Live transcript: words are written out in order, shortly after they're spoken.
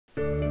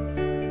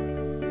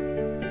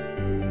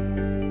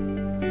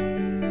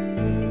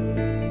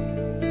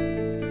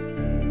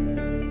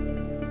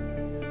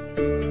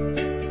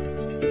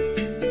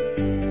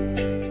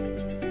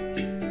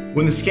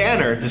When the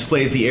scanner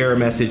displays the error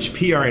message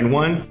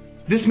PRN1,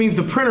 this means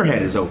the printer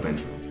head is open.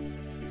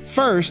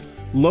 First,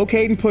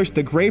 locate and push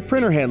the gray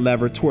printer head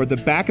lever toward the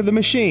back of the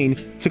machine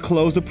to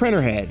close the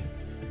printer head.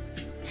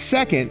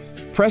 Second,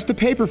 press the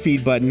paper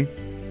feed button.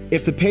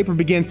 If the paper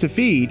begins to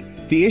feed,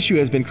 the issue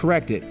has been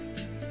corrected.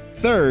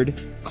 Third,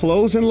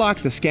 close and lock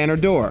the scanner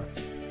door.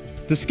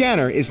 The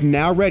scanner is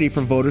now ready for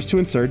voters to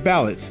insert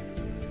ballots.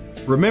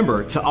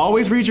 Remember to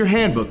always read your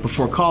handbook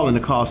before calling the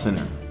call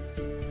center.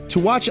 To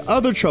watch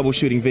other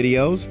troubleshooting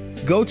videos,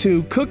 go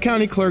to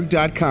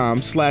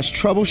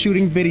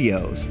cookcountyclerk.com/troubleshooting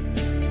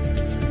videos.